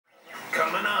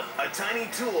tiny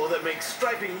tool that makes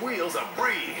striping wheels a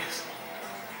breeze.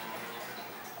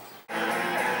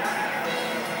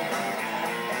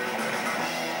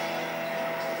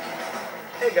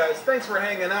 Hey guys, thanks for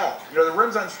hanging out. You know the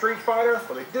rims on Street Fighter?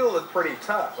 Well, they do look pretty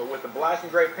tough, but with the black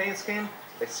and gray paint scheme,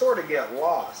 they sort of get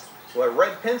lost. Well, a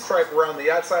red pinstripe around the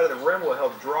outside of the rim will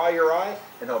help draw your eye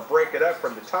and help break it up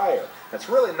from the tire. It's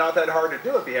really not that hard to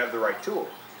do if you have the right tool.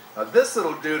 Now this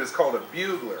little dude is called a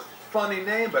Beugler. Funny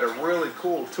name, but a really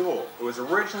cool tool. It was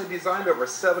originally designed over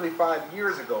 75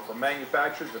 years ago for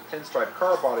manufacturers of pinstripe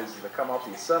car bodies that come off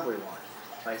the assembly line.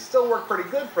 Now, they still work pretty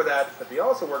good for that, but they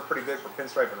also work pretty good for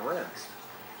pinstriping rims.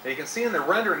 Now, you can see in the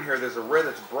rendering here there's a red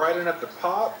that's bright enough to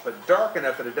pop, but dark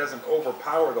enough that it doesn't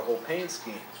overpower the whole paint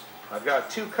scheme. I've got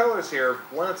two colors here,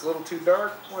 one that's a little too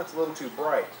dark, one that's a little too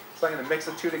bright. So I'm going to mix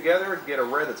the two together and get a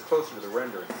red that's closer to the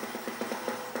rendering.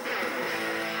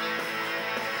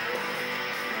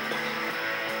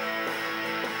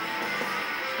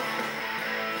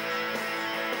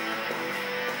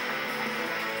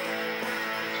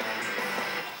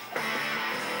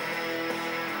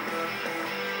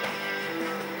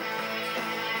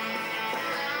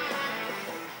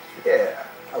 Yeah,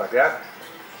 I like that.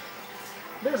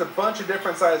 There's a bunch of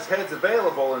different size heads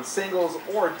available in singles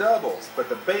or doubles, but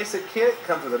the basic kit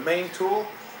comes with a main tool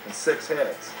and 6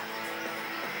 heads.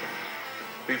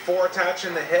 Before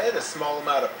attaching the head, a small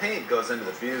amount of paint goes into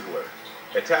the Beugler.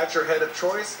 Attach your head of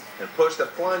choice and push the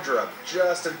plunger up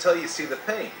just until you see the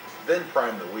paint, then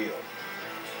prime the wheel.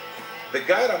 The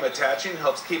guide I'm attaching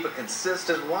helps keep a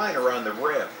consistent line around the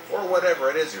rim, or whatever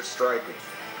it is you're striping.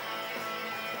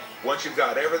 Once you've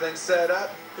got everything set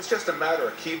up, it's just a matter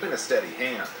of keeping a steady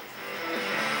hand.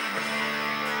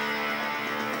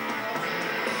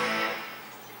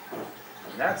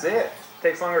 And that's it. It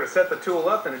takes longer to set the tool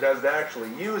up than it does to actually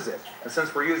use it. And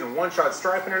since we're using one-shot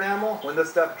striping enamel, when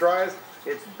this stuff dries,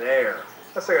 it's there.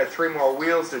 Plus I got 3 more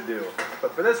wheels to do.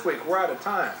 But for this week, we're out of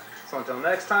time. So until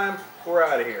next time, we're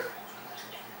out of here.